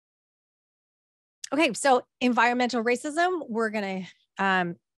Okay, so environmental racism,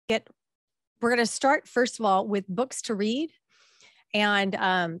 um, get we're gonna start first of all with books to read.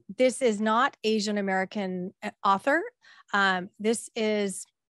 And this is not Asian American author. This is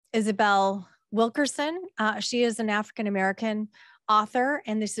Isabel Wilkerson. She is an African American author,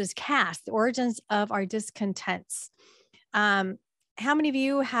 and this is Caste: The Origins of Our Discontents. How many of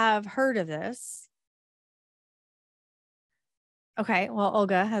you have heard of this? Okay, well,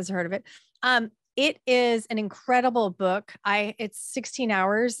 Olga has heard of it. It is an incredible book. It's 16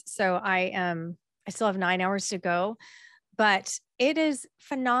 hours, so I still have 9 hours to go, but it is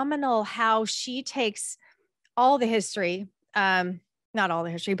phenomenal how she takes all the history, not all the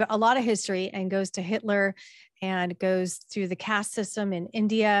history, but a lot of history, and goes to Hitler and goes through the caste system in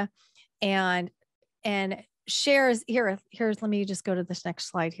India, and shares here's let me just go to this next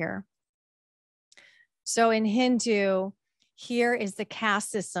slide here. So in Hindu, here is the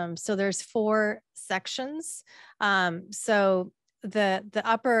caste system. So there's 4 sections. So the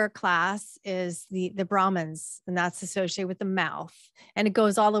upper class is the Brahmins, and that's associated with the mouth, and it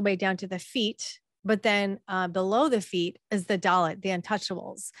goes all the way down to the feet. But then below the feet is the Dalit, the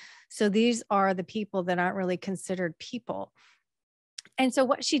untouchables. So these are the people that aren't really considered people. And so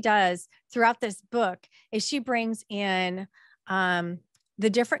what she does throughout this book is she brings in the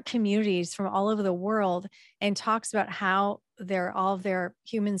different communities from all over the world and talks about how all of their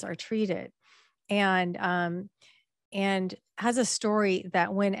humans are treated. And has a story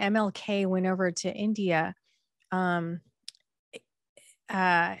that when MLK went over to India, they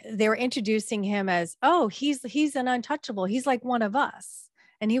were introducing him as, oh, he's an untouchable. He's like one of us.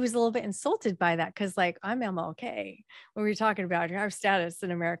 And he was a little bit insulted by that because, like, I'm MLK. What were you talking about? You have status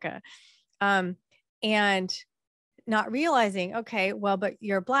in America. And not realizing, okay, well, but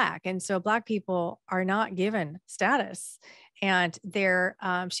you're Black. And so Black people are not given status. And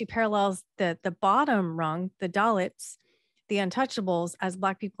she parallels the bottom rung, the Dalits, the untouchables, as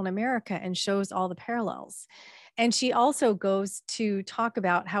Black people in America, and shows all the parallels. And she also goes to talk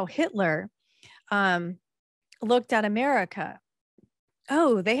about how Hitler looked at America.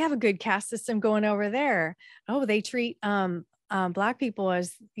 Oh, they have a good caste system going over there. Oh, they treat Black people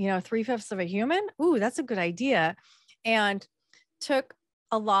as, 3/5 of a human. Ooh, that's a good idea. And took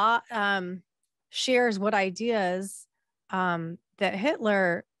a lot, shares what ideas that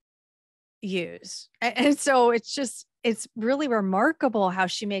Hitler used. And so it's really remarkable how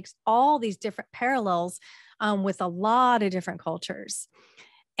she makes all these different parallels with a lot of different cultures.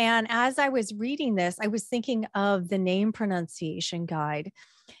 And as I was reading this, I was thinking of the name pronunciation guide.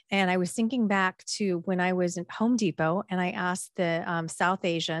 And I was thinking back to when I was at Home Depot, and I asked the South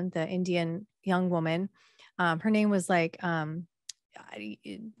Asian, the Indian young woman, her name was like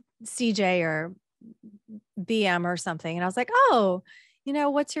CJ or BM or something. And I was like, oh,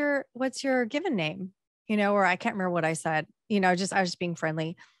 what's your given name? Or I can't remember what I said, I was just being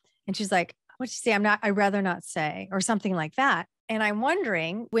friendly. And she's like, what'd you say? I'd rather not say, or something like that. And I'm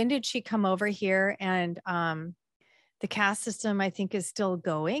wondering, when did she come over here? And the caste system, I think, is still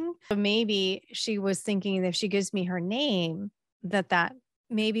going. So maybe she was thinking that if she gives me her name, that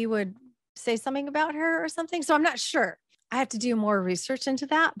maybe would say something about her or something. So I'm not sure. I have to do more research into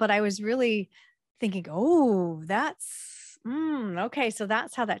that. But I was really thinking, oh, that's okay. So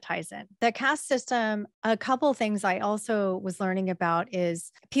that's how that ties in. The caste system, a couple of things I also was learning about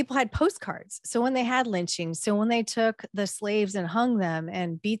is people had postcards. So when they had lynching, so when they took the slaves and hung them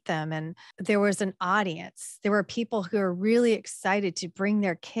and beat them, and there was an audience, there were people who were really excited to bring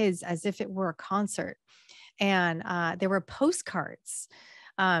their kids as if it were a concert. And there were postcards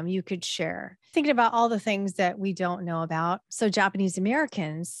you could share. Thinking about all the things that we don't know about. So Japanese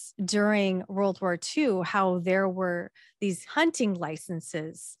Americans during World War II, how there were these hunting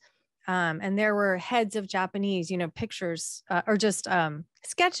licenses, and there were heads of Japanese, pictures or just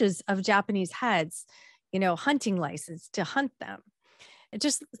sketches of Japanese heads, hunting license to hunt them. And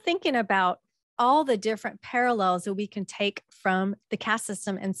just thinking about all the different parallels that we can take from the caste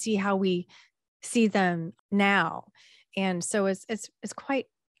system and see how we see them now. And so it's quite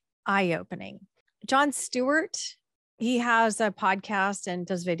eye-opening. Jon Stewart, he has a podcast and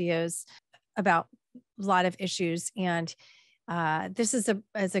does videos about a lot of issues. And this is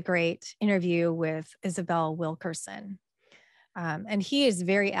a great interview with Isabel Wilkerson. And he is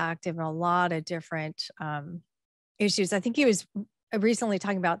very active in a lot of different issues. I think he was recently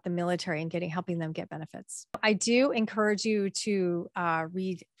talking about the military and helping them get benefits. I do encourage you to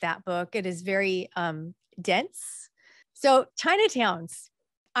read that book. It is very dense. So Chinatowns,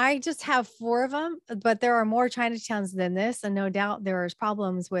 I just have 4 of them, but there are more Chinatowns than this. And no doubt there's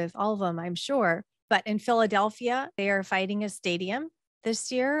problems with all of them, I'm sure. But in Philadelphia, they are fighting a stadium.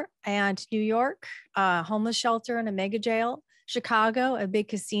 this year, and New York, a homeless shelter and a mega jail, Chicago, a big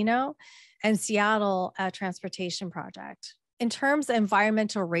casino, and Seattle, a transportation project. In terms of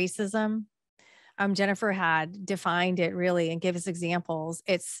environmental racism, Jennifer had defined it really and gave us examples.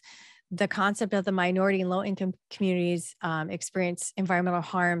 It's the concept of the minority and low-income communities experience environmental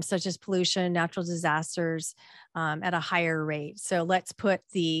harm, such as pollution, natural disasters, at a higher rate. So let's put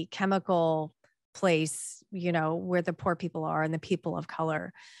the chemical place, where the poor people are and the people of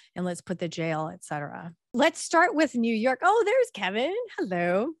color, and let's put the jail, et cetera. Let's start with New York. Oh, there's Kevin.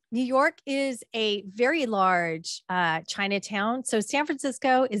 Hello. New York is a very large Chinatown. So San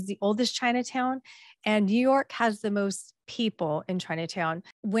Francisco is the oldest Chinatown, and New York has the most people in Chinatown.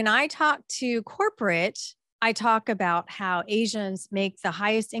 When I talk to corporate, I talk about how Asians make the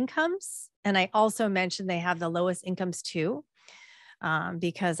highest incomes. And I also mentioned they have the lowest incomes too.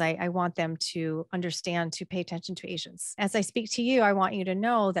 Because I want them to understand to pay attention to Asians. As I speak to you, I want you to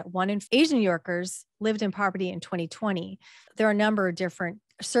know that 1 in 4 Asian New Yorkers lived in poverty in 2020. There are a number of different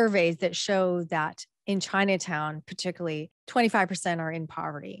surveys that show that in Chinatown, particularly 25% are in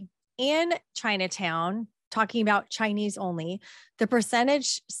poverty. In Chinatown, talking about Chinese only, the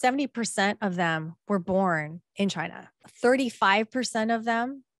percentage, 70% of them were born in China. 35% of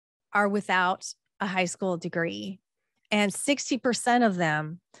them are without a high school degree. And 60% of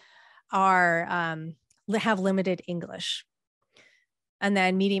them have limited English. And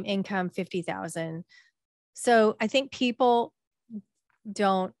then medium income, 50,000. So I think people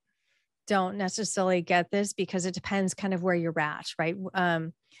don't necessarily get this because it depends kind of where you're at, right?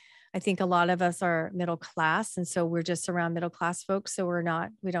 I think a lot of us are middle class. And so we're just around middle class folks. So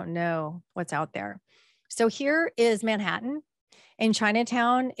we don't know what's out there. So here is Manhattan. And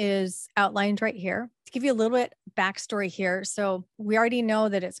Chinatown is outlined right here. To give you a little bit backstory here. So we already know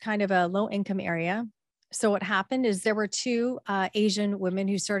that it's kind of a low income area. So what happened is there were 2 Asian women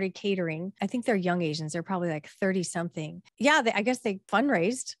who started catering. I think they're young Asians. They're probably like 30 something. Yeah, I guess they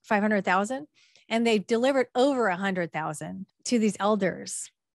fundraised 500,000 and they delivered over 100,000 to these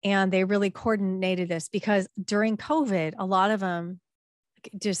elders. And they really coordinated this because during COVID, a lot of them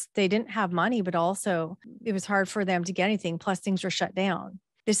they didn't have money, but also it was hard for them to get anything. Plus things were shut down.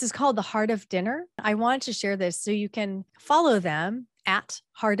 This is called the Heart of Dinner. I wanted to share this so you can follow them at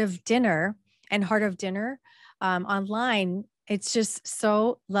Heart of Dinner and Heart of Dinner online. It's just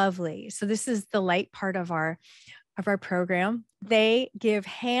so lovely. So this is the light part of our program. They give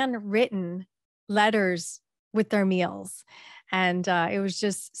handwritten letters with their meals. And it was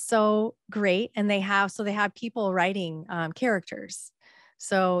just so great. And they have people writing characters.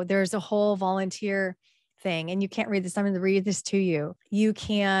 So there's a whole volunteer thing, and you can't read this. I'm going to read this to you. You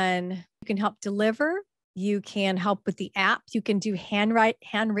can help deliver. You can help with the app. You can do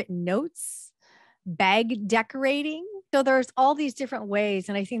handwritten notes, bag decorating. So there's all these different ways.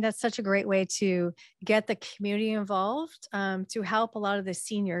 And I think that's such a great way to get the community involved, to help a lot of the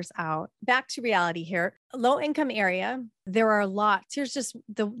seniors out. Back to reality here. Low income area, there are lots. Here's just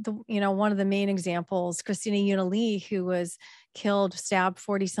the one of the main examples, Christina Yunali, who was killed, stabbed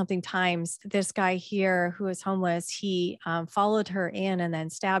 40 something times. This guy here who is homeless, he followed her in and then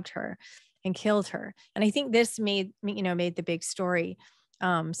stabbed her and killed her. And I think this made the big story.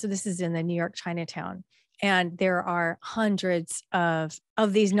 So this is in the New York Chinatown. And there are hundreds of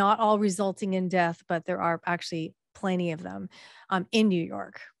these, not all resulting in death, but there are actually plenty of them in New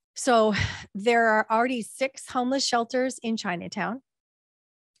York. So there are already 6 homeless shelters in Chinatown.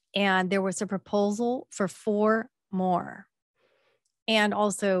 And there was a proposal for 4 more. And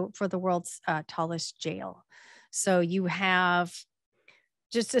also for the world's tallest jail. So you have,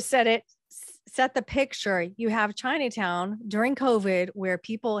 just to set the picture, you have Chinatown during COVID where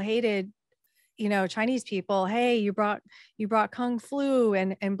people hated Chinese people. Hey, you brought Kung Flu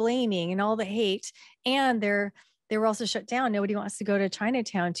and blaming and all the hate. And they were also shut down. Nobody wants to go to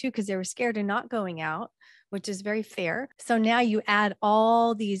Chinatown too, because they were scared of not going out, which is very fair. So now you add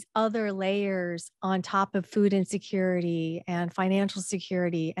all these other layers on top of food insecurity and financial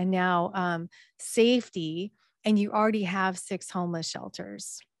security, and now safety, and you already have 6 homeless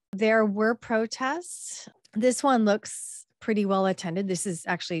shelters. There were protests. This one looks pretty well attended. This is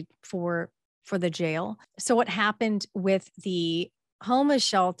actually for the jail. So what happened with the homeless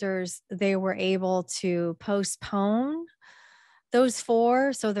shelters, they were able to postpone those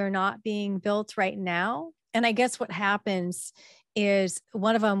 4. So they're not being built right now. And I guess what happens is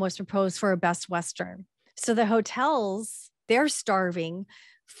one of them was proposed for a Best Western. So the hotels, they're starving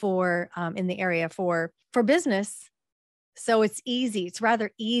for in the area for business. So it's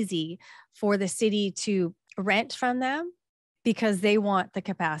rather easy for the city to rent from them because they want the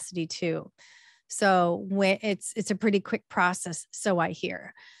capacity too. So when it's a pretty quick process. So I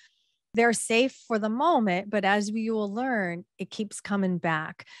hear they're safe for the moment, but as we will learn, it keeps coming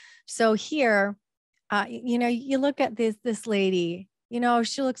back. So here, you look at this lady,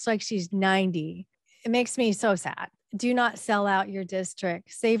 she looks like she's 90. It makes me so sad. Do not sell out your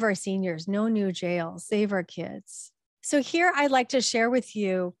district. Save our seniors. No new jails. Save our kids. So here I'd like to share with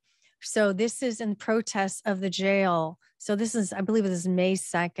you. So this is in protest of the jail. So this is, I believe this is May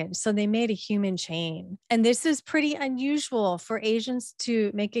 2nd. So they made a human chain. And this is pretty unusual for Asians to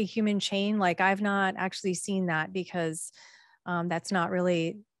make a human chain. Like I've not actually seen that because that's not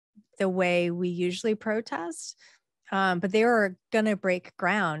really the way we usually protest. But they were going to break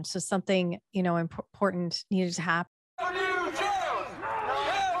ground. So something, important needed to happen.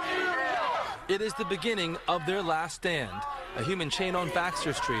 It is the beginning of their last stand. A human chain on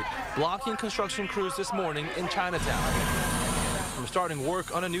Baxter Street, blocking construction crews this morning in Chinatown from starting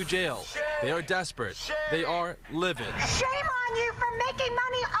work on a new jail. They are desperate. They are livid. Shame on you for making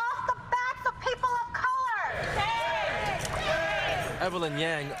money off the backs of people of color. Evelyn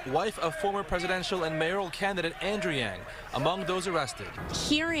Yang, wife of former presidential and mayoral candidate Andrew Yang, among those arrested.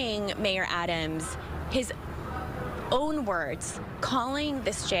 Hearing Mayor Adams, his own words, calling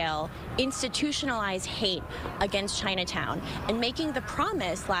this jail institutionalized hate against Chinatown and making the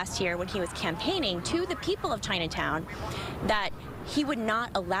promise last year when he was campaigning to the people of Chinatown that he would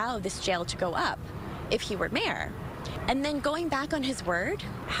not allow this jail to go up if he were mayor. And then going back on his word,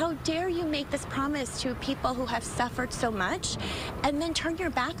 how dare you make this promise to people who have suffered so much and then turn your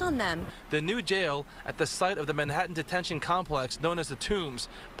back on them? The new jail at the site of the Manhattan detention complex known as the Tombs,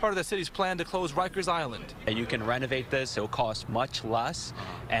 part of the city's plan to close Rikers Island. And you can renovate this, it'll cost much less,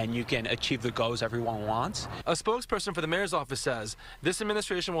 and you can achieve the goals everyone wants. A spokesperson for the mayor's office says this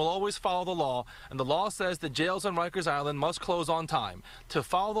administration will always follow the law, and the law says the jails on Rikers Island must close on time. To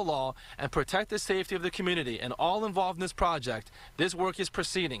follow the law and protect the safety of the community and all involved in this project, this work is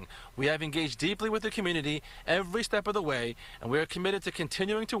proceeding. We have engaged deeply with the community every step of the way, and we are committed to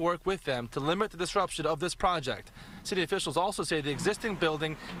continuing to work with them to limit the disruption of this project. City officials also say the existing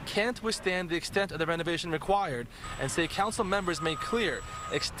building can't withstand the extent of the renovation required, and say council members made clear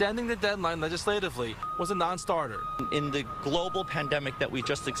extending the deadline legislatively was a non-starter. In the global pandemic that we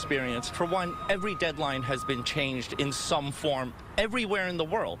just experienced, for one, every deadline has been changed in some form everywhere in the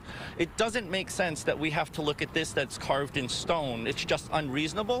world. It doesn't make sense that we have to look at this that's carved in stone. It's just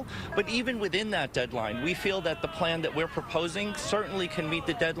unreasonable. But even within that deadline, we feel that the plan that we're proposing certainly can meet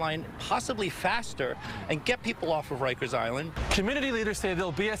the deadline possibly faster and get people off of Rikers Island. Community leaders say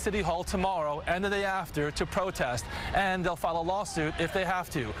they'll be at City Hall tomorrow and the day after to protest, and they'll file a lawsuit if they have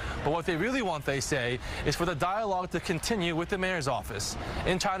to. But what they really want, they say, is for the dialogue to continue with the mayor's office.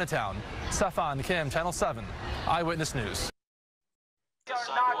 In Chinatown, Stefan Kim, Channel 7, Eyewitness News.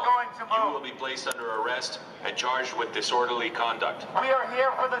 You will be placed under arrest and charged with disorderly conduct. We are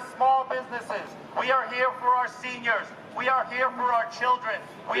here for the small businesses. We are here for our seniors. We are here for our children.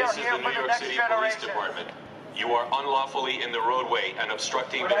 We are here for the next generation. This is the New York City Police Department. You are unlawfully in the roadway and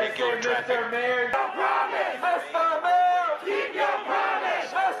obstructing vehicular traffic. Mr. Mayor, your promise! Mr. Mayor, keep your promise!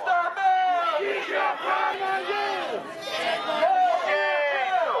 Mr. Mayor, keep your promise! No new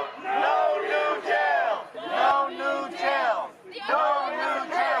jail! No new jail! No new jail! No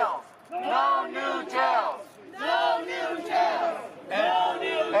new jail! No new jail! No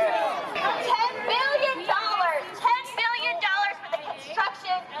new jail! $10 billion! $10 billion for the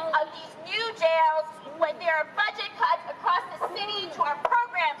construction of these new jails when there are budget cuts across the city to our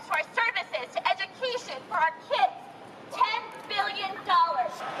programs, to our services, to education, for our kids. $10 billion.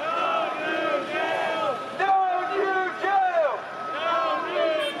 No new jail! No new jail! No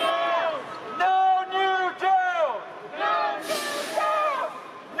new jail! No new jail! No new jail!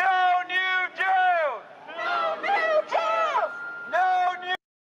 No new jail! No new jail! No new.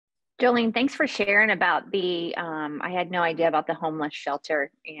 Jolene, thanks for sharing about the, I had no idea about the homeless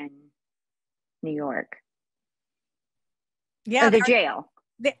shelter in New York. Yeah. Or the jail.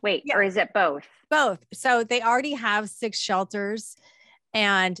 Wait, yeah. Or is it both? Both. So they already have 6 shelters,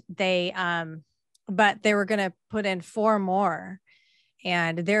 and they, but they were going to put in 4 more.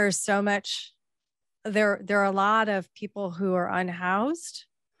 And there's so much, there are a lot of people who are unhoused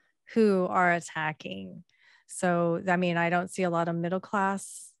who are attacking. So, I mean, I don't see a lot of middle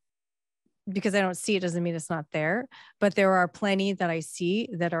class. Because I don't see it doesn't mean it's not there, but there are plenty that I see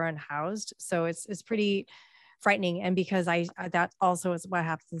that are unhoused. So it's pretty frightening. And because that also is what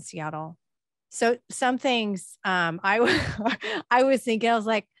happens in Seattle. So some things I was thinking, I was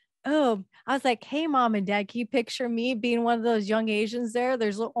like, hey, mom and dad, can you picture me being one of those young Asians there?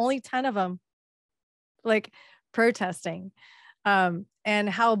 There's only 10 of them like protesting. and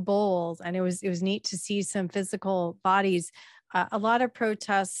how bold. And it was neat to see some physical bodies. A lot of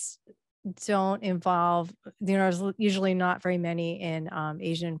protests don't involve, there's usually not very many in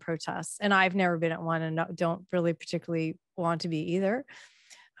Asian protests. And I've never been at one and don't really particularly want to be either.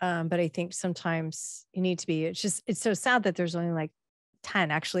 But I think sometimes you need to be. It's so sad that there's only like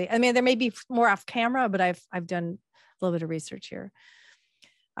 10 actually. I mean, there may be more off camera, but I've done a little bit of research here.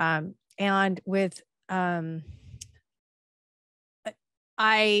 And with,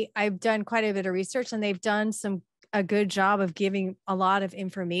 I've done quite a bit of research, and they've done a good job of giving a lot of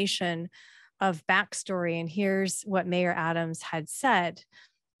information of backstory. And here's what Mayor Adams had said.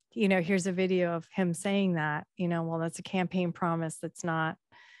 Here's a video of him saying that, well, that's a campaign promise that's not,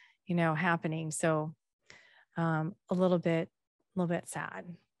 happening. So a little bit sad.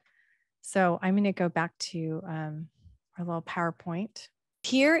 So I'm going to go back to our little PowerPoint.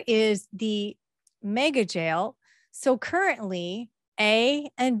 Here is the mega jail. So currently A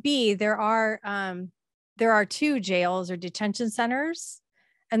and B, there are 2 jails or detention centers,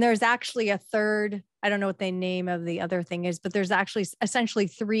 and there's actually a third. I don't know what the name of the other thing is, but there's actually essentially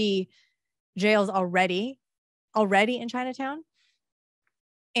 3 jails already in Chinatown.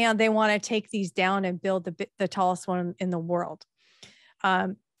 And they want to take these down and build the tallest one in the world.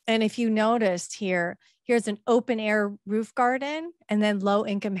 And if you noticed here's an open air roof garden, and then low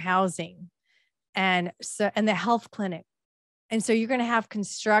income housing, and the health clinic. And so you're going to have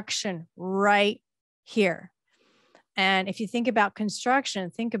construction right here. And if you think about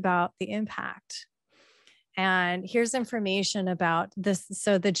construction, think about the impact. And here's information about this.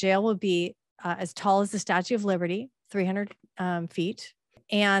 So the jail will be as tall as the Statue of Liberty, 300 feet.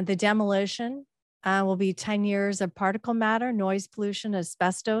 And the demolition will be 10 years of particle matter, noise pollution,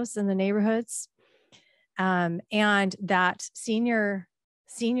 asbestos in the neighborhoods. And that senior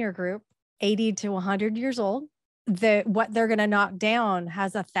group, 80 to 100 years old, what they're going to knock down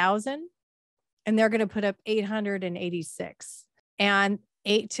has 1,000, and they're going to put up 886, and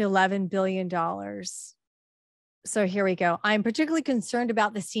 $8 to $11 billion. So here we go. I'm particularly concerned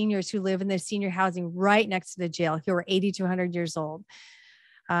about the seniors who live in the senior housing right next to the jail, who are 80 to 100 years old,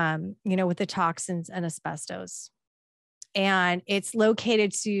 with the toxins and asbestos. And it's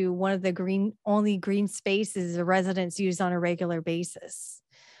located to one of the only green spaces the residents use on a regular basis.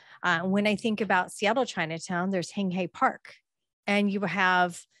 When I think about Seattle Chinatown, there's Henghei Park, and you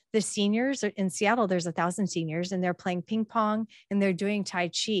have the seniors in Seattle. There's 1,000 seniors, and they're playing ping pong and they're doing Tai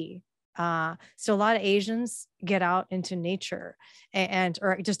Chi. So a lot of Asians get out into nature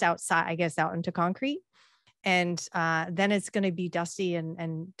or just outside, I guess, out into concrete. And then it's going to be dusty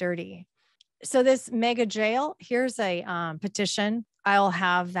and dirty. So this mega jail, here's a petition. I'll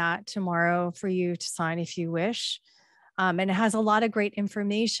have that tomorrow for you to sign if you wish. And it has a lot of great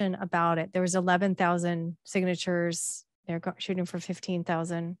information about it. There was 11,000 signatures. They're shooting for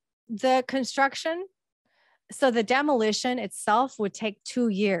 15,000. The construction, so the demolition itself would take 2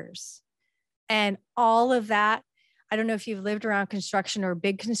 years. And all of that, I don't know if you've lived around construction or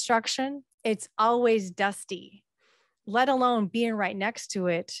big construction, it's always dusty, let alone being right next to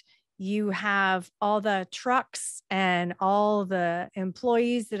it. You have all the trucks and all the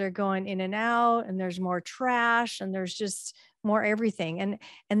employees that are going in and out, and there's more trash, and there's just more everything.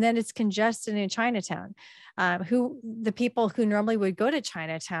 And then it's congested in Chinatown. The people who normally would go to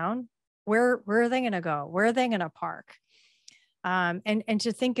Chinatown, where are they going to go? Where are they going to park? And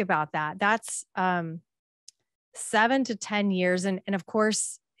to think about that, that's 7 to 10 years. And of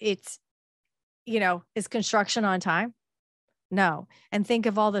course it's, is construction on time? No. And think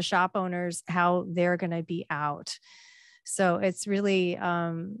of all the shop owners, how they're going to be out. So it's really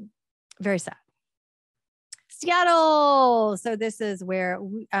very sad. Seattle. So this is where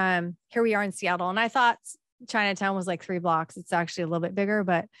here we are in Seattle. And I thought Chinatown was like 3 blocks. It's actually a little bit bigger,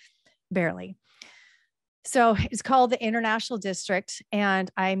 but barely. So it's called the International District. And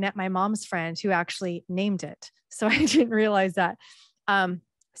I met my mom's friend who actually named it. So I didn't realize that.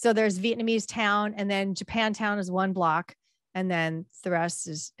 So there's Vietnamese town, and then Japantown is 1 block. And then the rest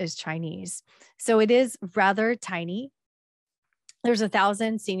is Chinese. So it is rather tiny. There's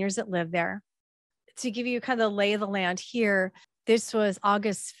 1,000 seniors that live there. To give you kind of the lay of the land here, this was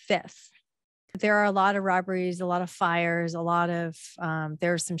August 5th. There are a lot of robberies, a lot of fires,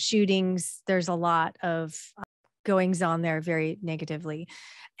 there's some shootings. There's a lot of goings on there very negatively.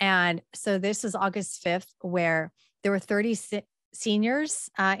 And so this is August 5th, where there were 30 seniors,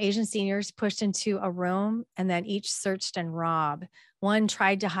 Asian seniors, pushed into a room, and then each searched and robbed. One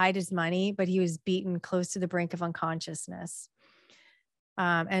tried to hide his money, but he was beaten close to the brink of unconsciousness.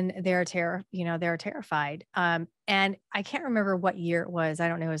 And they're they're terrified. And I can't remember what year it was. I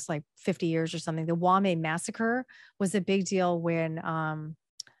don't know. It was like 50 years or something. The Wame massacre was a big deal when,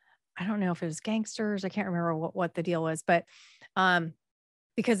 I don't know if it was gangsters. I can't remember what the deal was, but,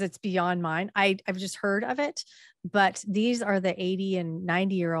 because it's beyond mine. I've just heard of it, but these are the 80 and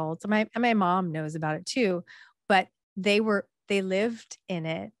 90-year-olds. My mom knows about it too, but they lived in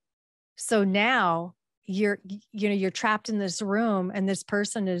it. So now you're trapped in this room and this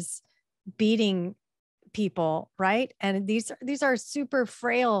person is beating people, right? And these are super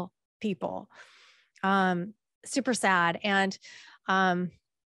frail people, super sad. And,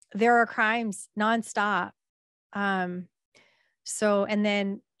 there are crimes nonstop. And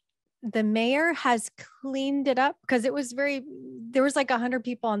then the mayor has cleaned it up because there was like 100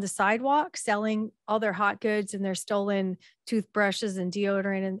 people on the sidewalk selling all their hot goods and their stolen toothbrushes and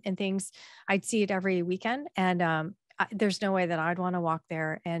deodorant and things. I'd see it every weekend. And there's no way that I'd want to walk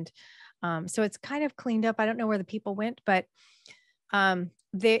there. And so it's kind of cleaned up. I don't know where the people went, but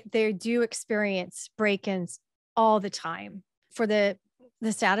they do experience break-ins all the time. For the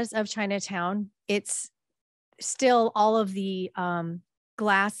status of Chinatown, it's still all of the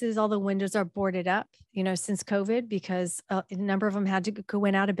glasses, all the windows are boarded up, since COVID, because a number of them had to go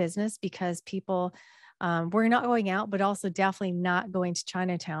out of business because people were not going out, but also definitely not going to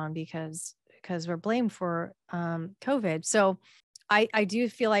Chinatown because we're blamed for COVID. So I do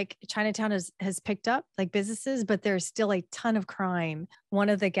feel like Chinatown has picked up like businesses, but there's still a ton of crime. One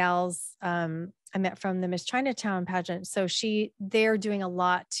of the gals I met from the Miss Chinatown pageant. So they're doing a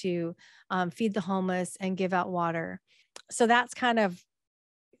lot to feed the homeless and give out water. So that's kind of,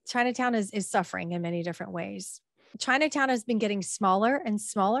 Chinatown is suffering in many different ways. Chinatown has been getting smaller and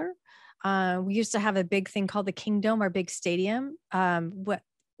smaller. We used to have a big thing called the Kingdom, our big stadium,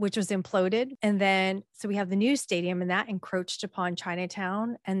 which was imploded. And then, so we have the new stadium and that encroached upon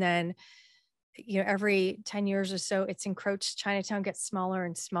Chinatown. And then, every 10 years or so, it's encroached. Chinatown gets smaller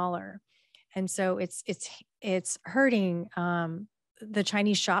and smaller. And so it's hurting the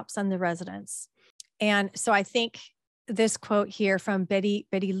Chinese shops and the residents. And so I think this quote here from Betty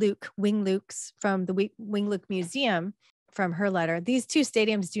Wing Lukes from the Wing Luke Museum, from her letter: "These two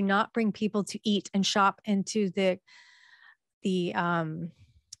stadiums do not bring people to eat and shop into the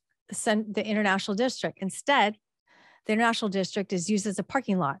International District. Instead, the International District is used as a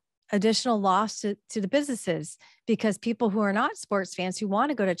parking lot. Additional loss to the businesses because people who are not sports fans who want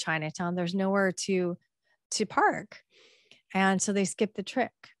to go to Chinatown, there's nowhere to park. And so they skip the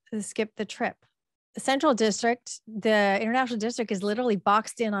trip. The Central District, the International District, is literally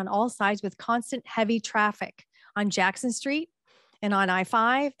boxed in on all sides with constant heavy traffic on Jackson Street and on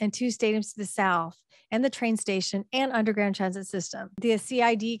I-5 and two stadiums to the south and the train station and underground transit system. The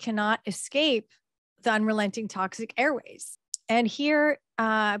CID cannot escape the unrelenting toxic airways." And here,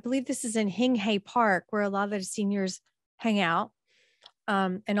 I believe this is in Hing Park, where a lot of the seniors hang out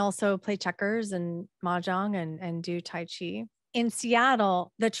and also play checkers and mahjong and do Tai Chi. In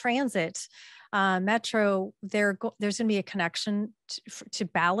Seattle, the transit metro, there's going to be a connection to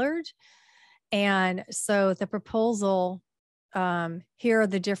Ballard. And so the proposal, here are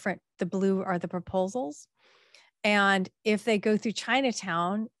the blue are the proposals. And if they go through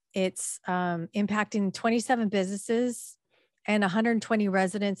Chinatown, it's impacting 27 businesses and 120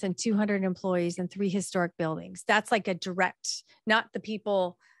 residents and 200 employees and 3 historic buildings. That's like a direct, not the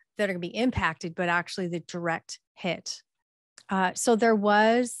people that are going to be impacted, but actually the direct hit. So there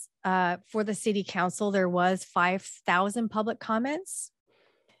was, for the city council, there was 5,000 public comments.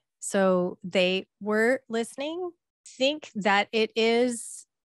 So they were listening. Think that it is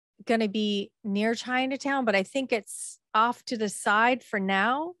going to be near Chinatown, but I think it's off to the side for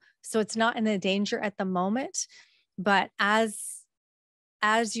now. So it's not in the danger at the moment. But as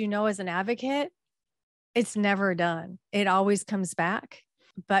you know, as an advocate, it's never done. It always comes back.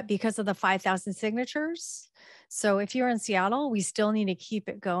 But because of the 5,000 signatures, so if you're in Seattle, we still need to keep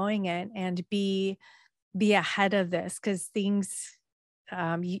it going and be ahead of this, because things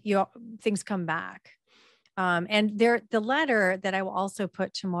come back. And the letter that I will also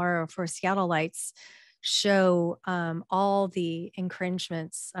put tomorrow for Seattleites show all the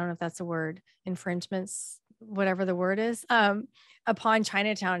infringements. I don't know if that's a word, infringements, whatever the word is, upon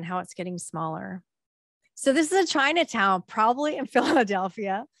Chinatown and how it's getting smaller. So this is a Chinatown, probably in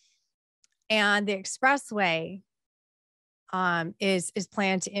Philadelphia, and the expressway is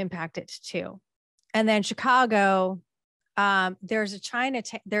planned to impact it too. And then Chicago, there's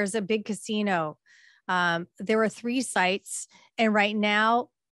a big casino. There are 3 sites, and right now,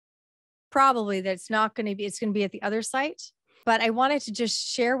 probably it's going to be at the other site. But I wanted to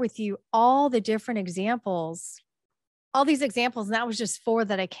just share with you all the different examples all these examples. And that was just 4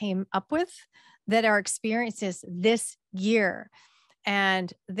 that I came up with that are experiences this year.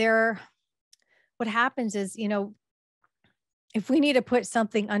 And what happens is, you know, if we need to put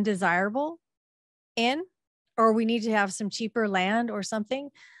something undesirable in, or we need to have some cheaper land or something,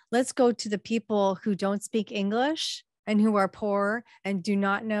 let's go to the people who don't speak English and who are poor and do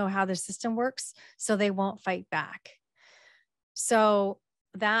not know how the system works, so they won't fight back. So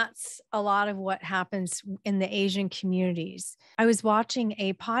that's a lot of what happens in the Asian communities. I was watching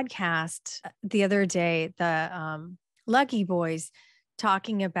a podcast the other day, the Lucky Boys,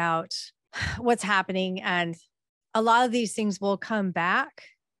 talking about what's happening, and a lot of these things will come back.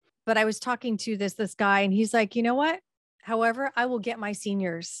 But I was talking to this guy, and he's like, you know what? However, I will get my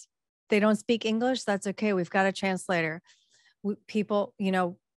seniors. They don't speak English. That's okay. We've got a translator. People, you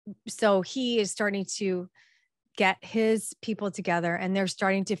know, so he is starting to get his people together, and they're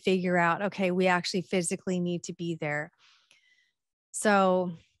starting to figure out, okay, we actually physically need to be there.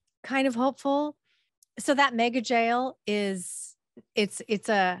 So kind of hopeful. So that mega jail is,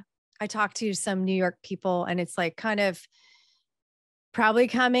 I talked to some New York people, and it's like kind of probably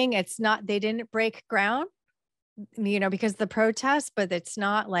coming. It's not, they didn't break ground, you know, because of the protests, but it's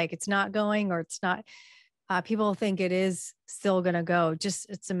not like it's not going, or it's not, people think it is still going to go. Just,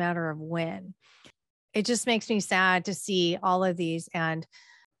 it's a matter of when. It just makes me sad to see all of these. And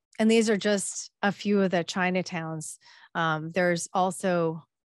these are just a few of the Chinatowns. There's also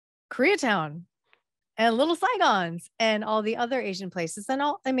Koreatown and Little Saigons and all the other Asian places, and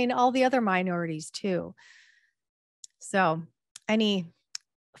all the other minorities too. So any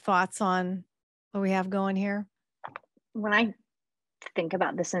thoughts on what we have going here? When I think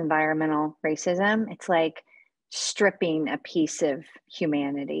about this environmental racism, it's like stripping a piece of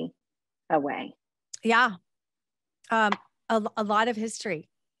humanity away. Yeah. A lot of history.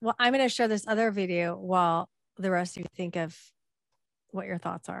 Well, I'm going to show this other video while the rest of you think of what your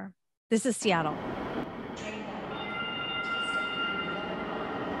thoughts are. This is Seattle.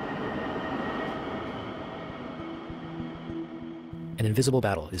 An invisible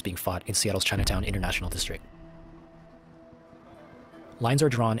battle is being fought in Seattle's Chinatown International District. Lines are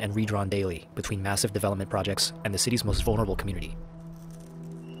drawn and redrawn daily between massive development projects and the city's most vulnerable community.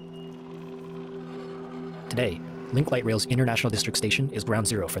 Today, Link Light Rail's International District Station is ground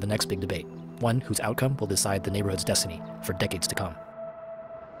zero for the next big debate, one whose outcome will decide the neighborhood's destiny for decades to come.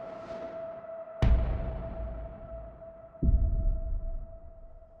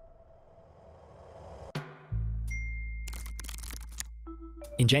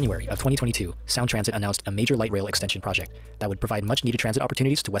 In January of 2022, Sound Transit announced a major light rail extension project that would provide much-needed transit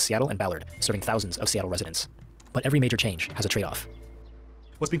opportunities to West Seattle and Ballard, serving thousands of Seattle residents. But every major change has a trade-off.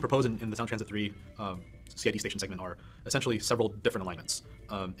 What's being proposed in the Sound Transit 3 CID station segment are essentially several different alignments.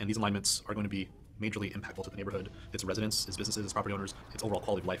 And these alignments are going to be majorly impactful to the neighborhood, its residents, its businesses, its property owners, its overall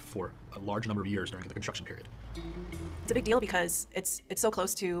quality of life for a large number of years during the construction period. It's a big deal because it's so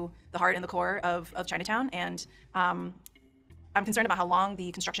close to the heart and the core of Chinatown, and I'm concerned about how long the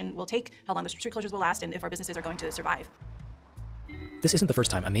construction will take, how long the street closures will last, and if our businesses are going to survive. This isn't the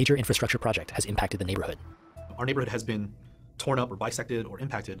first time a major infrastructure project has impacted the neighborhood. Our neighborhood has been torn up or bisected or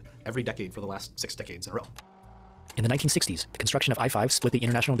impacted every decade for the last 6 decades in a row. In the 1960s, the construction of I-5 split the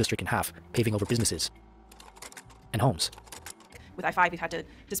International District in half, paving over businesses and homes. With I-5, we've had to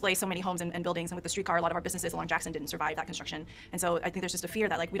displace so many homes and buildings, and with the streetcar, a lot of our businesses along Jackson didn't survive that construction. And so I think there's just a fear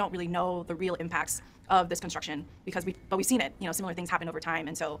that we don't really know the real impacts of this construction because we've seen it, similar things happen over time.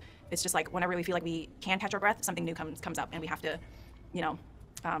 And so it's just whenever we feel like we can catch our breath, something new comes up, and we have to,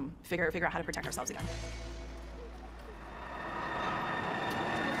 figure out how to protect ourselves again.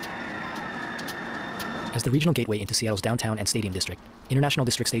 As the regional gateway into Seattle's downtown and stadium district, International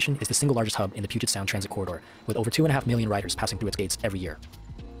District Station is the single largest hub in the Puget Sound Transit Corridor, with over 2.5 million riders passing through its gates every year.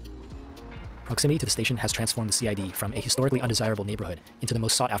 Proximity to the station has transformed the CID from a historically undesirable neighborhood into the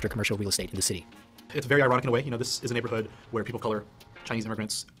most sought-after commercial real estate in the city. It's very ironic in a way. This is a neighborhood where people of color, Chinese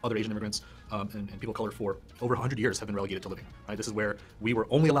immigrants, other Asian immigrants, and people of color for over 100 years have been relegated to living. Right? This is where we were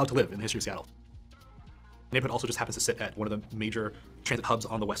only allowed to live in the history of Seattle. The neighborhood also just happens to sit at one of the major transit hubs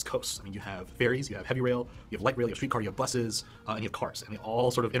on the West Coast. You have ferries, you have heavy rail, you have light rail, you have streetcar, you have buses, and you have cars, and they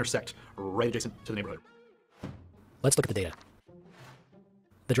all sort of intersect right adjacent to the neighborhood. Let's look at the data.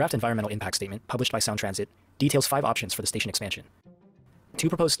 The draft environmental impact statement, published by Sound Transit, details 5 options for the station expansion. 2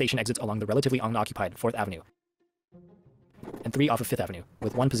 proposed station exits along the relatively unoccupied 4th Avenue, and 3 off of 5th Avenue,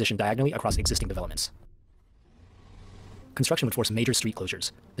 with 1 positioned diagonally across existing developments. Construction would force major street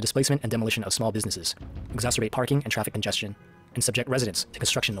closures, the displacement and demolition of small businesses, exacerbate parking and traffic congestion, and subject residents to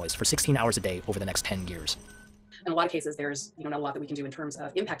construction noise for 16 hours a day over the next 10 years. In a lot of cases, there's not a lot that we can do in terms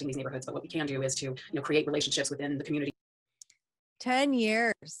of impacting these neighborhoods, but what we can do is to create relationships within the community. 10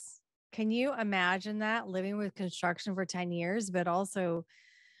 years. Can you imagine that, living with construction for 10 years? But also,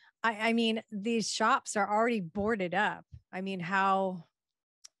 I mean, these shops are already boarded up. I mean,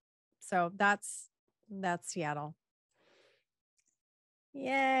 so that's Seattle.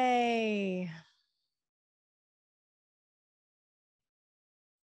 Yay.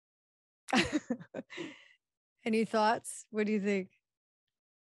 Any thoughts? What do you think?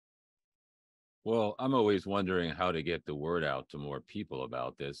 Well, I'm always wondering how to get the word out to more people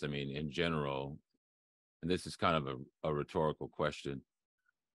about this. I mean, in general, and this is kind of a rhetorical question,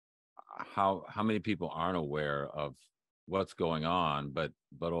 how many people aren't aware of what's going on, but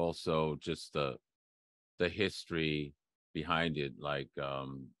also just the history behind it? Like I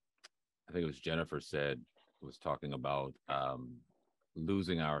think it was Jennifer was talking about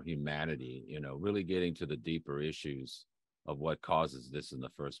losing our humanity, you know, really getting to the deeper issues of what causes this in the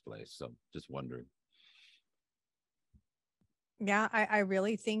first place. So just wondering. Yeah, I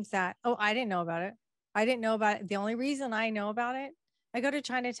really think that. Oh, I didn't know about it. I didn't know about it. The only reason I know about it, I go to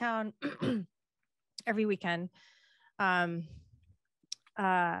Chinatown every weekend with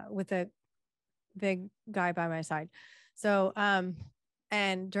a big guy by my side. So,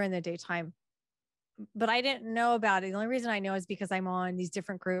 and during the daytime, but I didn't know about it. The only reason I know is because I'm on these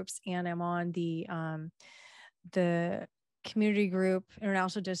different groups, and I'm on the community group,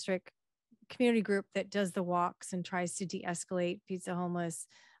 International District community group that does the walks and tries to de-escalate, feeds the homeless.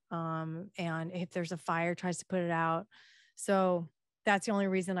 And if there's a fire, tries to put it out. So that's the only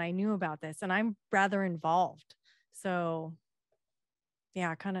reason I knew about this. And I'm rather involved. So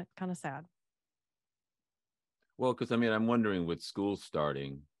yeah, kind of sad. Well, because I mean, I'm wondering, with school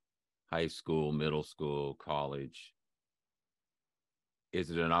starting, high school, middle school, college,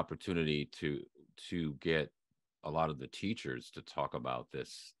 is it an opportunity to get a lot of the teachers to talk about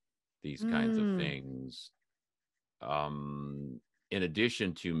these kinds of things, in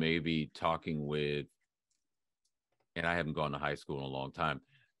addition to maybe talking with, and I haven't gone to high school in a long time.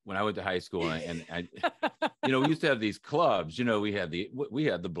 When I went to high school, and I you know, we used to have these clubs. You know, we had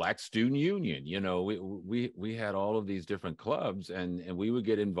the Black Student Union. You know, we had all of these different clubs, and we would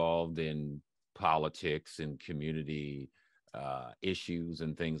get involved in politics and community issues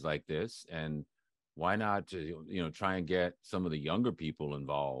and things like this. And why not, you know, try and get some of the younger people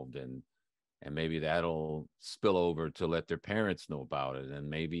involved, and maybe that'll spill over to let their parents know about it, and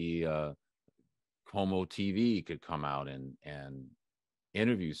maybe Homo TV could come out and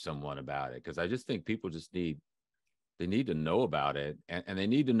interview someone about it, because I just think people just need to know about it, and they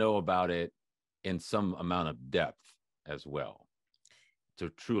need to know about it in some amount of depth as well, to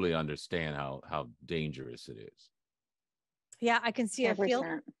truly understand how dangerous it is. Yeah, I can see 100%. a field.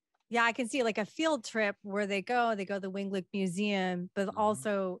 Yeah, I can see like a field trip where they go to the Winglik Museum, but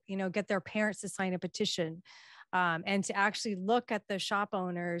also, you know, get their parents to sign a petition, and to actually look at the shop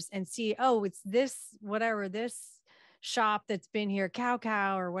owners and see, oh, it's this shop that's been here,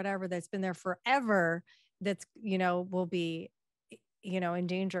 cow or whatever, that's been there forever, that's, you know, will be, you know,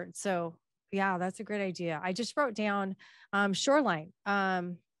 endangered. So yeah, that's a great idea. I just wrote down Shoreline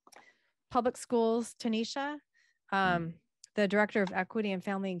Public Schools, Tanisha, the director of equity and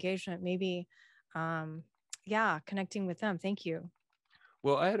family engagement, maybe connecting with them. Thank you.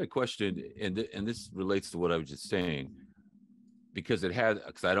 Well, I had a question, and this relates to what I was just saying, because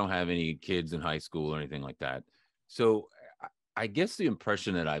I don't have any kids in high school or anything like that. So I guess the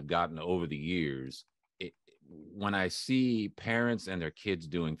impression that I've gotten over the years, when I see parents and their kids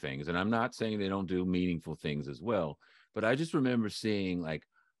doing things, and I'm not saying they don't do meaningful things as well, but I just remember seeing like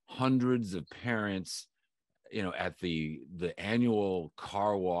hundreds of parents, you know, at the annual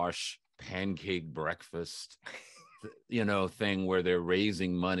car wash pancake breakfast, you know, thing where they're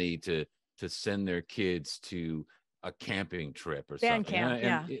raising money to send their kids to a camping trip or Band something. camp,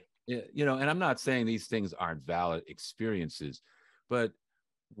 yeah. You know, and I'm not saying these things aren't valid experiences, but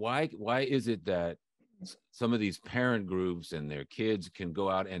why is it that some of these parent groups and their kids can go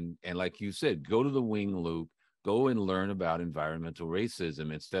out and like you said, go to the wing loop, go and learn about environmental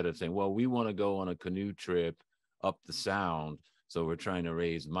racism, instead of saying, well, we want to go on a canoe trip up the Sound, so we're trying to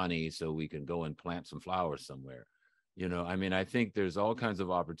raise money so we can go and plant some flowers somewhere. You know, I mean, I think there's all kinds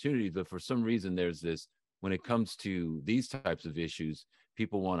of opportunities, but for some reason there's this, when it comes to these types of issues,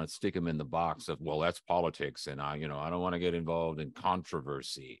 people want to stick them in the box of, well, that's politics, and I don't want to get involved in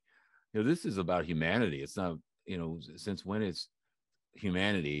controversy. You know, this is about humanity. It's not, you know, since when is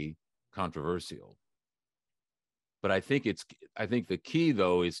humanity controversial? But I think the key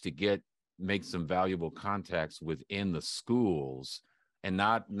though is to make some valuable contacts within the schools, and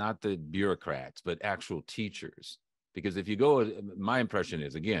not the bureaucrats, but actual teachers. Because if you go, my impression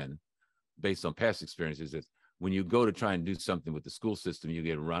is, again, based on past experiences, is when you go to try and do something with the school system, you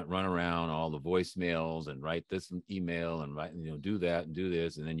get run around all the voicemails and write this email and write, do that and do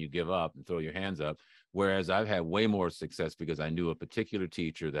this, and then you give up and throw your hands up. Whereas I've had way more success because I knew a particular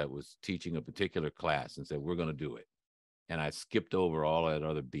teacher that was teaching a particular class and said, we're going to do it. And I skipped over all that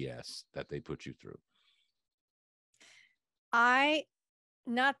other BS that they put you through.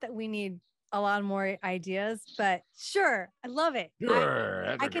 Not that we need a lot more ideas, but sure, I love it. Sure,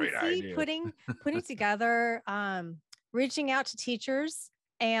 that's I a can great see idea. putting together, reaching out to teachers,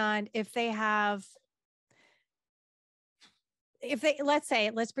 and if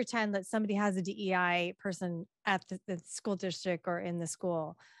let's pretend that somebody has a DEI person at the school district or in the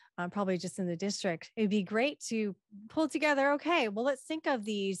school, probably just in the district, it'd be great to pull together. Okay, well, let's think of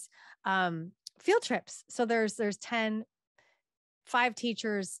these field trips. So there's 5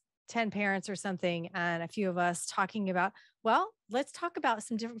 teachers, 10 parents or something, and a few of us talking about, well, let's talk about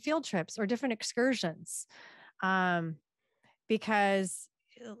some different field trips or different excursions. Because,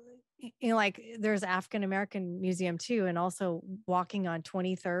 like there's African-American Museum too, and also walking on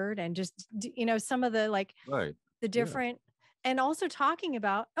 23rd and just, some of the the different, and also talking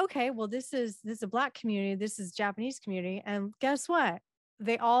about, okay, well, this is a Black community, this is Japanese community. And guess what?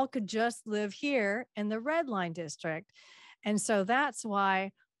 They all could just live here in the red line district. And so that's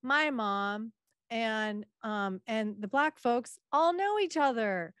why my mom and the Black folks all know each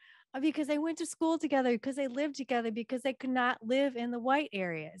other, because they went to school together, because they lived together, because they could not live in the white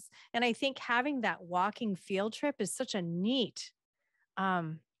areas. And I think having that walking field trip is such a neat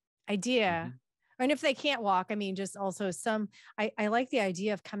idea. And if they can't walk, I mean, just also I like the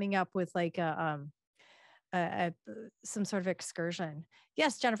idea of coming up with like some sort of excursion.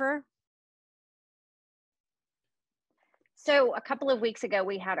 Yes, Jennifer. So a couple of weeks ago,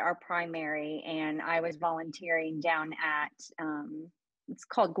 we had our primary, and I was volunteering down at, it's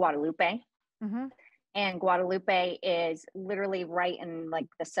called Guadalupe. Mm-hmm. And Guadalupe is literally right in like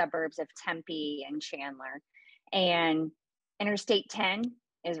the suburbs of Tempe and Chandler. And Interstate 10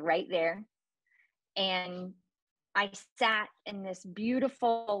 is right there. And I sat in this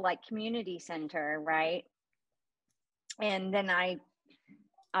beautiful like community center, right? And then I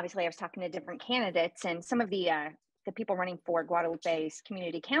was talking to different candidates, and some of the people running for Guadalupe's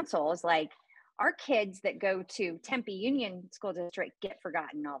community council is like, our kids that go to Tempe Union School District get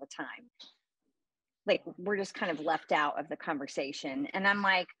forgotten all the time. Like, we're just kind of left out of the conversation. And I'm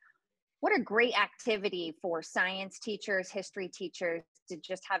like, what a great activity for science teachers, history teachers, to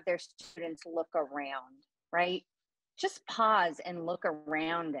just have their students look around, right? Just pause and look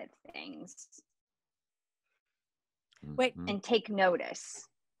around at things. Wait, and take notice.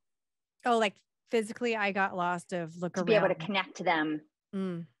 Oh, like physically, I got lost of look around. To be able to connect to them.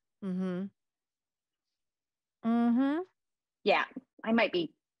 Yeah, I might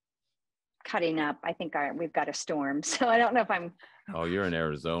be cutting up. I think we've got a storm, so I don't know if I'm. Oh, you're in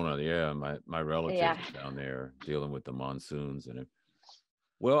Arizona. Yeah, my relatives are down there dealing with the monsoons and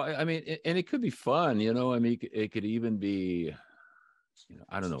well, I mean, and it could be fun, I mean, it could even be,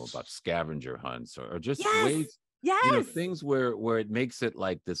 I don't know, about scavenger hunts or just ways. Yes. Things where it makes it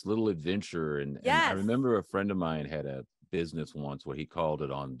like this little adventure. And I remember a friend of mine had a business once where he called it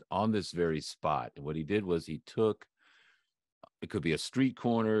on this very spot. And what he did was he took, it could be a street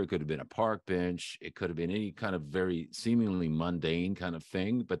corner, it could have been a park bench, it could have been any kind of very seemingly mundane kind of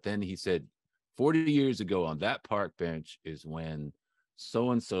thing. But then he said, 40 years ago on that park bench is when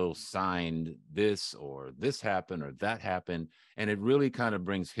so-and-so signed this, or this happened, or that happened. And it really kind of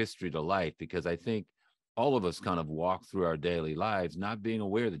brings history to life, because I think all of us kind of walk through our daily lives not being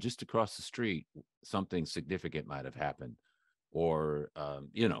aware that just across the street something significant might have happened, or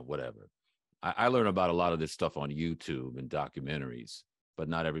whatever. I learn about a lot of this stuff on YouTube and documentaries, but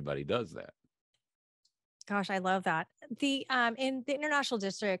not everybody does that. Gosh, I love that. The in the International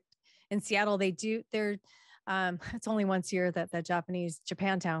District in Seattle, it's only once a year that the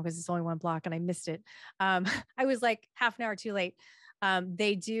Japantown, because it's only one block, and I missed it. I was like half an hour too late.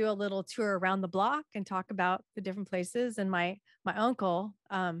 They do a little tour around the block and talk about the different places. And my uncle,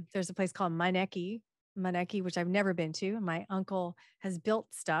 there's a place called Maneki, which I've never been to. My uncle has built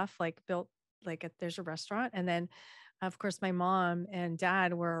stuff, there's a restaurant. And then of course my mom and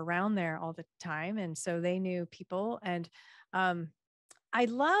dad were around there all the time. And so they knew people. And, I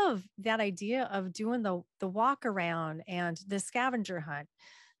love that idea of doing the walk around and the scavenger hunt.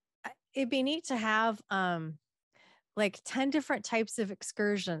 It'd be neat to have, like 10 different types of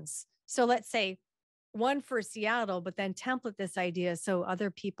excursions. So let's say one for Seattle, but then template this idea so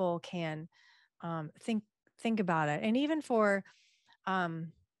other people can think about it. And even for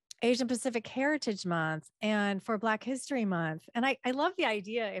Asian Pacific Heritage Month and for Black History Month. And I love the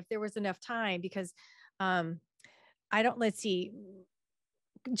idea, if there was enough time, because let's see,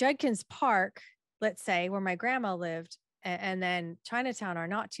 Judkins Park, let's say, where my grandma lived, and then Chinatown are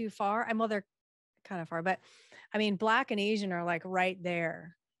not too far. Well, they're kind of far, but I mean, Black and Asian are like right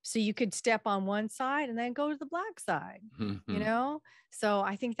there. So you could step on one side and then go to the Black side, you know? So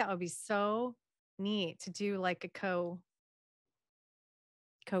I think that would be so neat to do like a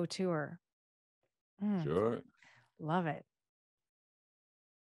co-tour. Sure. Love it.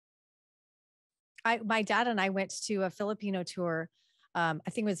 My dad and I went to a Filipino tour. I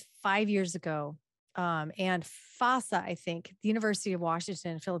think it was 5 years ago. And FASA, I think the University of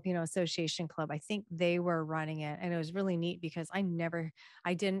Washington Filipino Association Club, I think they were running it. And it was really neat because I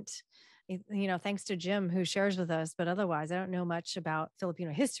didn't, thanks to Jim who shares with us, but otherwise I don't know much about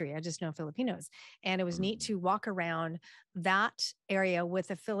Filipino history. I just know Filipinos. And it was neat to walk around that area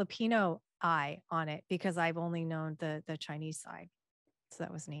with a Filipino eye on it because I've only known the Chinese side. So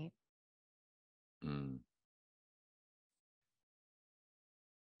that was neat.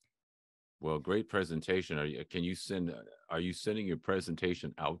 Well, great presentation. Are you sending your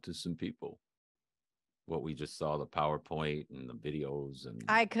presentation out to some people? What we just saw, the PowerPoint and the videos, and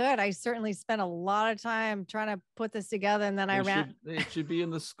I certainly spent a lot of time trying to put this together, and then it should be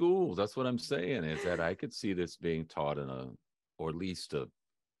in the schools. That's what I'm saying, is that I could see this being taught or at least a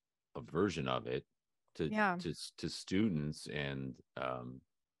version of it to students. And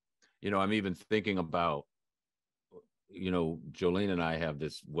I'm even thinking about, Jolene and I have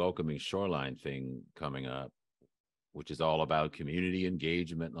this welcoming shoreline thing coming up, which is all about community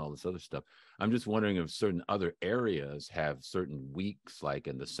engagement and all this other stuff. I'm just wondering if certain other areas have certain weeks, like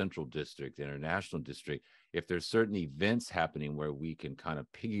in the Central District, the International District, if there's certain events happening where we can kind of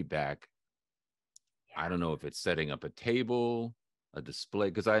piggyback. I don't know if it's setting up a table, a display,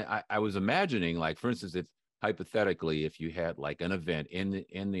 because I was imagining, like, for instance, if hypothetically, if you had like an event in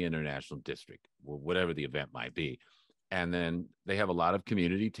the International District, or whatever the event might be, and then they have a lot of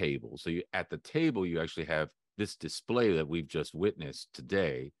community tables. So at the table, you actually have this display that we've just witnessed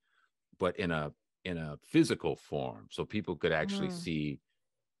today, but in a physical form, so people could actually see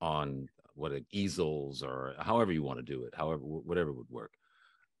on easels or however you want to do it, whatever would work,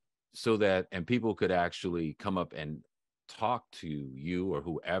 so that, and people could actually come up and talk to you or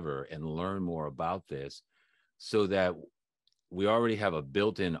whoever and learn more about this, so that we already have a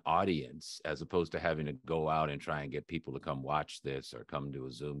built-in audience, as opposed to having to go out and try and get people to come watch this or come to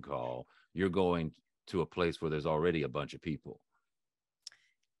a Zoom call. You're going to a place where there's already a bunch of people.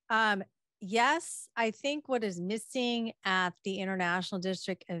 Yes, I think what is missing at the International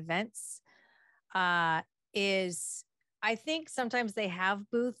District events is, I think sometimes they have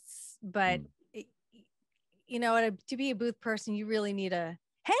booths, but to be a booth person, you really need hey,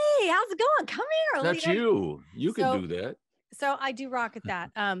 how's it going? Come here. That's you can do that. So I do rock at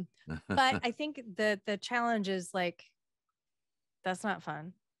that. But I think the challenge is like, that's not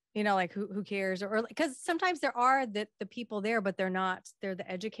fun. Like who cares? Or because sometimes there are the people there, but they're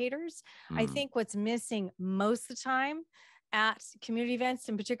the educators. I think what's missing most of the time at community events,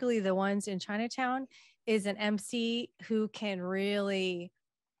 and particularly the ones in Chinatown, is an MC who can really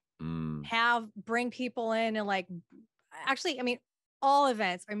bring people in and all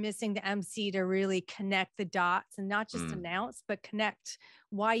events are missing the MC to really connect the dots and not just announce, but connect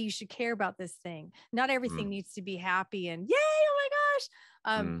why you should care about this thing. Not everything needs to be happy and yay, oh my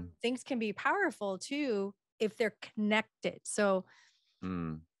gosh. Things can be powerful too if they're connected. So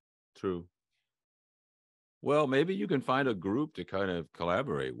true. Well, maybe you can find a group to kind of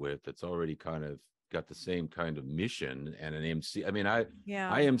collaborate with that's already kind of got the same kind of mission and an MC. I mean, I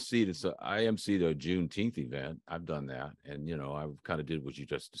emceed a Juneteenth event. I've done that. And, I kind of did what you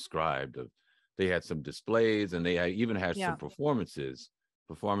just described. They had some displays, and they even had some performances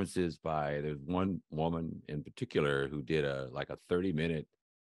by, there's one woman in particular who did a 30-minute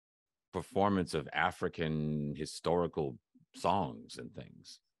performance of African historical songs and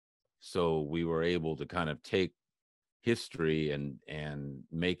things. So we were able to kind of take history and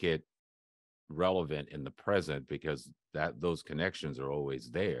make it relevant in the present, because those connections are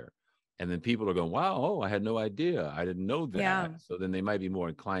always there. And then people are going, wow, I had no idea, I didn't know that. So then they might be more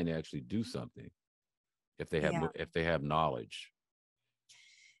inclined to actually do something if they have knowledge.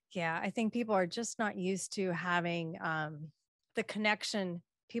 I think people are just not used to having the connection.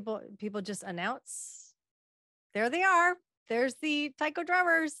 People just announce, there they are, there's the taiko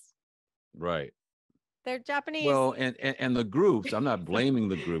drummers, right? They're Japanese. Well, and the groups, I'm not blaming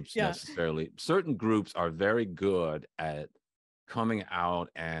the groups necessarily. Certain groups are very good at coming out,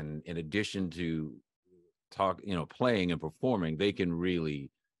 and in addition to playing and performing, they can really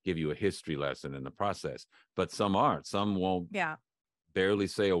give you a history lesson in the process. But some aren't. Some won't barely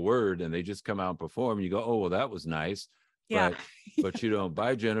say a word and they just come out and perform. You go, oh, well, that was nice. Yeah. But you don't.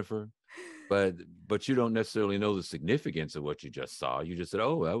 Bye, Jennifer. But you don't necessarily know the significance of what you just saw. You just said,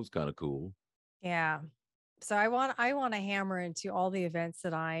 oh, that was kind of cool. Yeah. So I want to hammer into all the events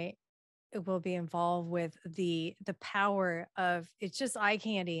that I will be involved with, the power of it's just eye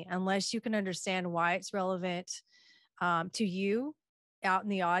candy unless you can understand why it's relevant to you out in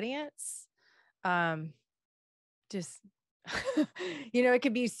the audience. Just it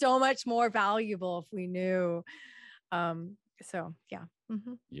could be so much more valuable if we knew. So yeah.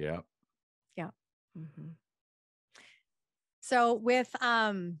 Mm-hmm. Yeah. Yeah. Mm-hmm. So with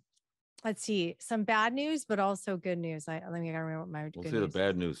let's see, some bad news, but also good news. Let me remember what my We'll good say news. the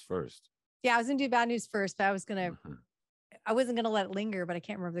bad news first. Yeah, I was gonna do bad news first, but I wasn't gonna let it linger, but I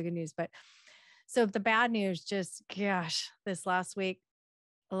can't remember the good news. But so the bad news, just gosh, this last week,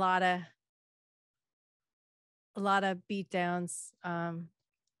 a lot of beat downs. And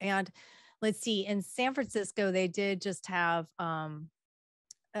let's see, in San Francisco, they did just have a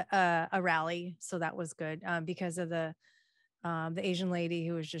rally, so that was good because of the Asian lady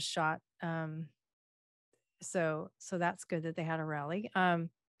who was just shot. So that's good that they had a rally.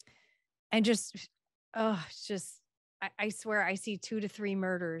 And just, I swear I see 2 to 3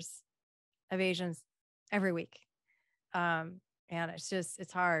 murders of Asians every week. And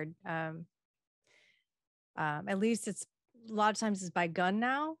it's hard. At least it's a lot of times it's by gun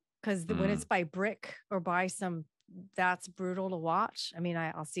now, because when it's by brick or by that's brutal to watch. I mean,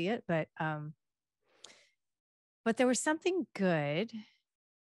 I'll see it, but there was something good.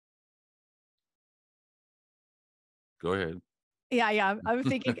 Go ahead. Yeah. I'm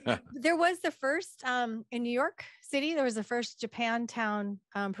thinking there was the first in New York City, there was the first Japantown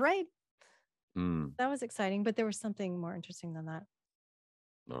parade. That was exciting, but there was something more interesting than that.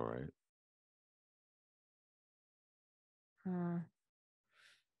 All right.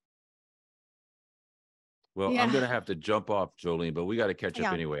 Well, yeah. I'm going to have to jump off, Jolene, but we got to catch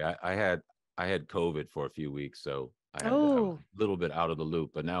up anyway. I had COVID for a few weeks, so I was a little bit out of the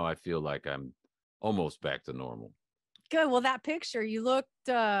loop, but now I feel like I'm almost back to normal. Good. Well, that picture, you looked,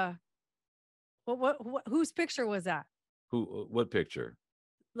 what whose picture was that? What picture?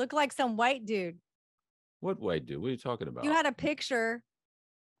 Looked like some white dude. What white dude? What are you talking about? You had a picture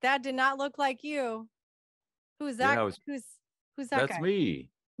that did not look like you. Who's that? Yeah, who's that guy? That's me.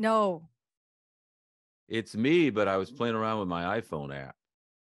 No. It's me, but I was playing around with my iPhone app.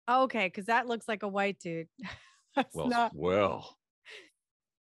 Okay, because that looks like a white dude. Well,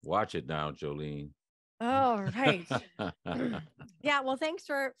 watch it now, Jolene. Oh, right. Yeah, well, thanks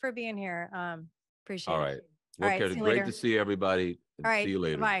for being here. Appreciate it. All right. Well, great to see everybody. All right. See you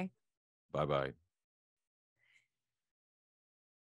later. Bye. Bye-bye.